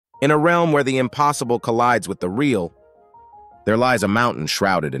In a realm where the impossible collides with the real, there lies a mountain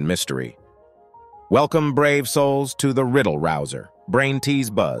shrouded in mystery. Welcome, brave souls, to the Riddle Rouser,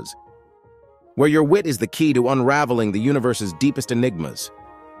 BrainTeaseBuzz, where your wit is the key to unraveling the universe's deepest enigmas.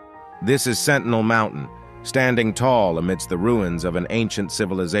 This is Sentinel Mountain, standing tall amidst the ruins of an ancient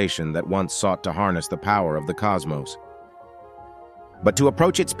civilization that once sought to harness the power of the cosmos. But to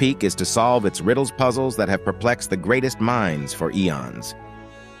approach its peak is to solve its riddles puzzles that have perplexed the greatest minds for eons.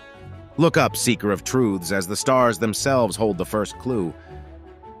 Look up, seeker of truths, as the stars themselves hold the first clue.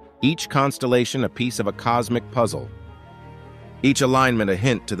 Each constellation a piece of a cosmic puzzle. Each alignment a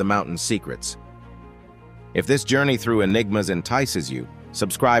hint to the mountain's secrets. If this journey through enigmas entices you,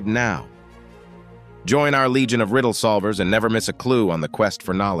 subscribe now. Join our legion of riddle solvers and never miss a clue on the quest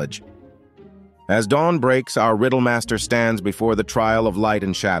for knowledge. As dawn breaks, our riddle master stands before the trial of light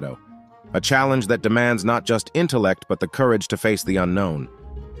and shadow, a challenge that demands not just intellect but the courage to face the unknown.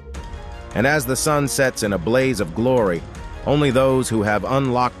 And as the sun sets in a blaze of glory, only those who have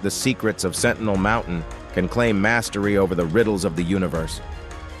unlocked the secrets of Sentinel Mountain can claim mastery over the riddles of the universe.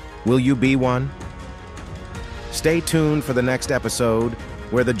 Will you be one? Stay tuned for the next episode,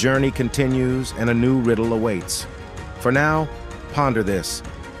 where the journey continues and a new riddle awaits. For now, ponder this.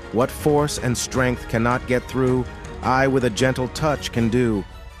 What force and strength cannot get through, I with a gentle touch can do,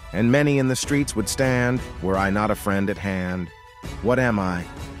 and many in the streets would stand, were I not a friend at hand. What am I?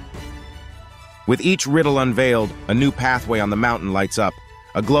 With each riddle unveiled, a new pathway on the mountain lights up,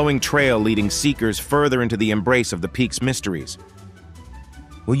 a glowing trail leading seekers further into the embrace of the peak's mysteries.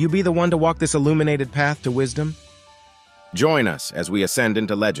 Will you be the one to walk this illuminated path to wisdom? Join us as we ascend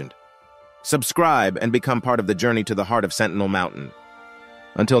into legend. Subscribe and become part of the journey to the heart of Sentinel Mountain.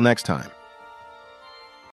 Until next time.